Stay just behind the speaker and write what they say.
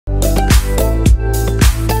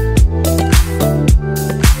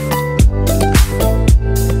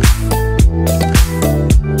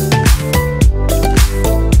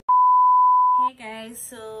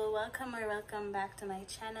to my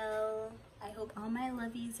channel. I hope all my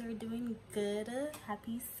lovies are doing good.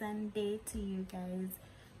 Happy Sunday to you guys.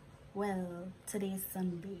 Well, today's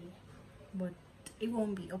Sunday, but it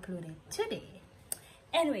won't be uploaded today.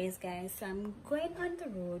 Anyways guys, so I'm going on the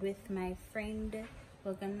road with my friend.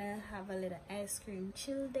 We're gonna have a little ice cream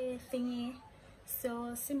chill day thingy.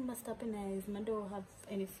 So Simba stopping eyes, I don't have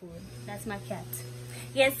any food. That's my cat.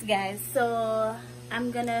 Yes guys, so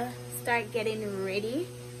I'm gonna start getting ready.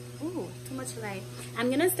 Ooh, too much light.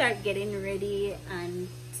 I'm gonna start getting ready and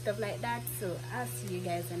stuff like that, so I'll see you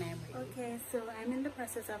guys when I'm ready. Okay, so I'm in the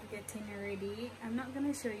process of getting ready. I'm not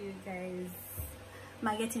gonna show you guys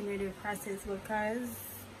my getting ready process because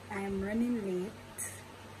I'm running late.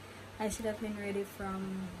 I should have been ready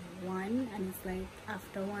from 1 and it's like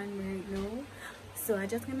after 1 right now. So I'm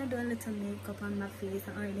just gonna do a little makeup on my face.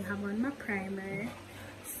 I already have on my primer.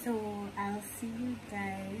 So I'll see you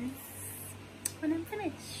guys when I'm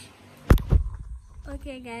finished.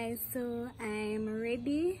 Okay guys, so I'm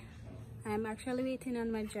ready. I'm actually waiting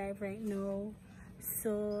on my drive right now.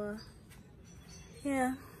 So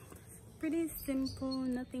yeah, pretty simple,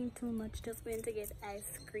 nothing too much. Just going to get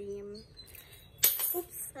ice cream.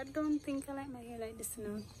 Oops, I don't think I like my hair like this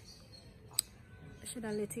now. I should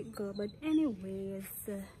have let it go. But anyways,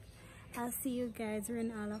 I'll see you guys. We're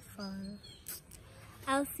in all of fall.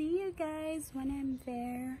 I'll see you guys when I'm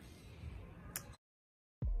there.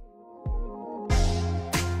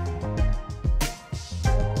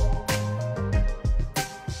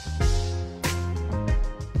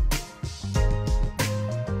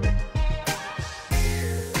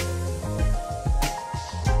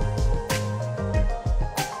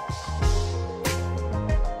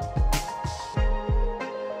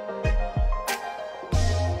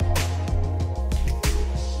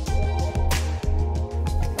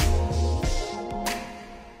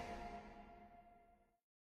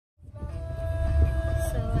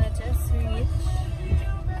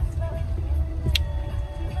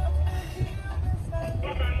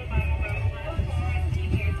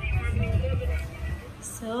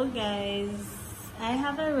 So guys, I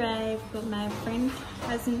have arrived, but my friend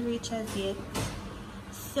hasn't reached us yet.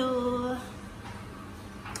 So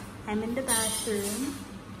I'm in the bathroom.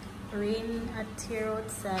 Rain at here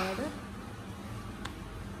outside,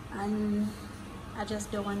 and I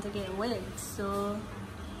just don't want to get wet. So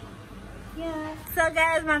yeah. So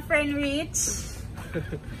guys, my friend reached.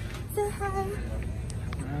 Say hi.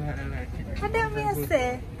 I like it. What do you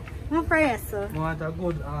say? My friend, so. I want a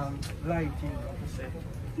good lighting.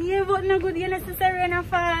 Yeah, but no good, you necessary in a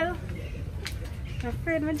fall. I'm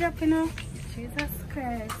afraid we're dropping off. Jesus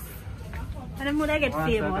Christ. And I'm gonna get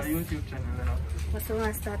famous. Start a YouTube channel, you know. What's the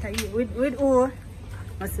one start a YouTube? With who?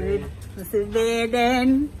 What's with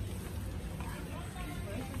Devon?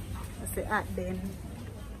 What's the at then?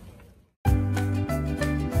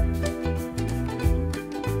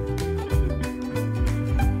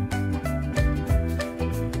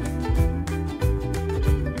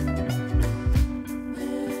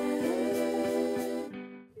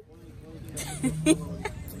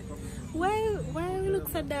 Why we look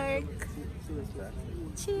so dark?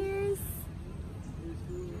 Cheers.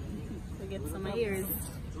 Forget some of my ears.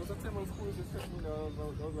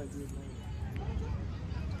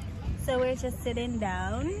 So we're just sitting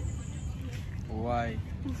down. Why?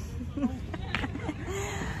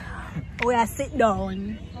 We are sit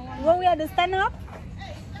down. What we are to stand up?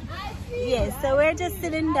 Yes, so we're just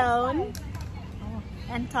sitting down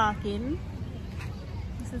and talking.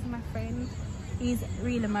 This is my friend. He's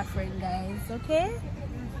really my friend, guys. Okay?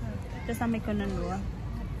 Just to make you know.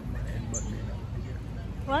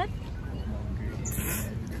 What?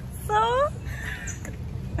 So?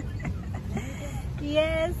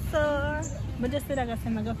 Yes, so. But just so that I say,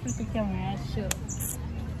 I'm going to flip the camera. Sure.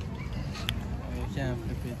 You can't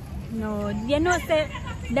flip it. No, you know, say,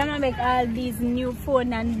 they're going to make all these new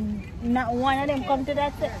phones and not one of them come to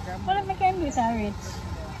that. What if I can do it rich?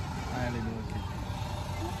 I really do it.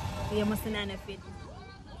 You must not have it.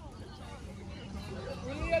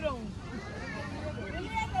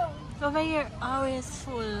 Over here, always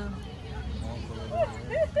full.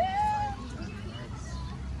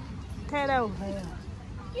 Tell that over here.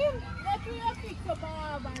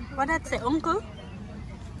 What that say, uncle?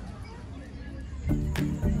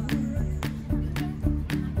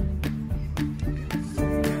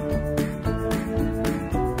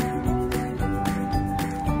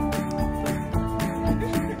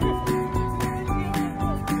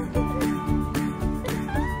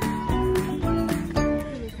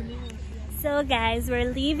 So guys,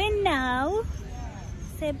 we're leaving now.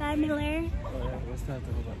 Say bye, Miller. Oh, yeah, let's not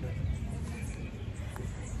talk about that.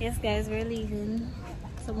 Yes guys, we're leaving.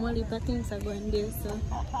 Some more little things are going there, so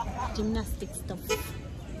gymnastic stuff.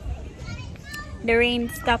 The rain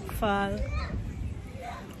stopped fall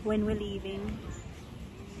when we're leaving.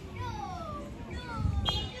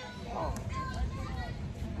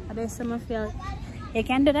 Are there some of you? You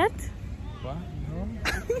can do that? What?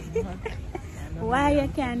 No. Why you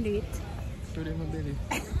can't do it? Show them my belly.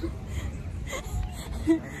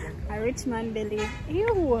 A rich man belly.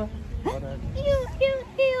 Ew. What are they? Ew.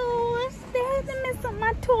 There's a mess on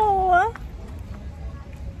my toe.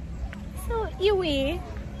 So ewy.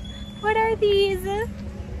 What are these?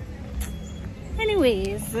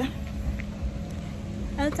 Anyways,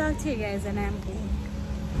 I'll talk to you guys when I'm home.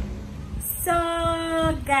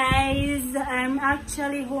 So guys, I'm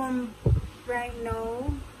actually home right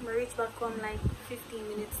now. I reach back home like 15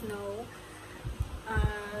 minutes now.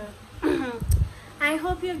 I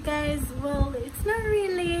hope you guys will. It's not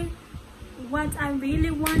really what I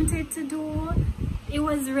really wanted to do. It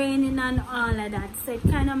was raining and all of that, so it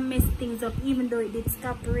kind of messed things up, even though it did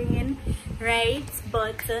stop rain, right?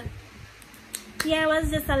 But yeah, it was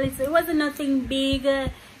just a little, it wasn't nothing big.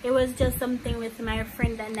 It was just something with my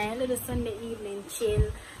friend and I, a little Sunday evening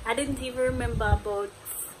chill. I didn't even remember about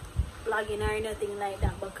vlogging or nothing like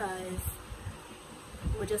that because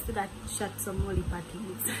we just got shot some holy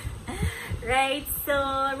parties. Right,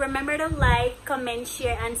 so remember to like, comment,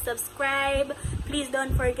 share and subscribe. Please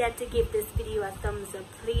don't forget to give this video a thumbs up.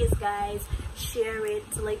 Please guys, share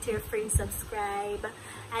it, like to your friends, subscribe.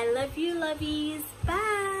 I love you, lovies.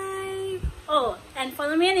 Bye. Oh, and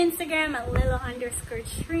follow me on Instagram at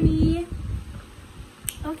Lilo_Trini.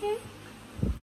 Okay.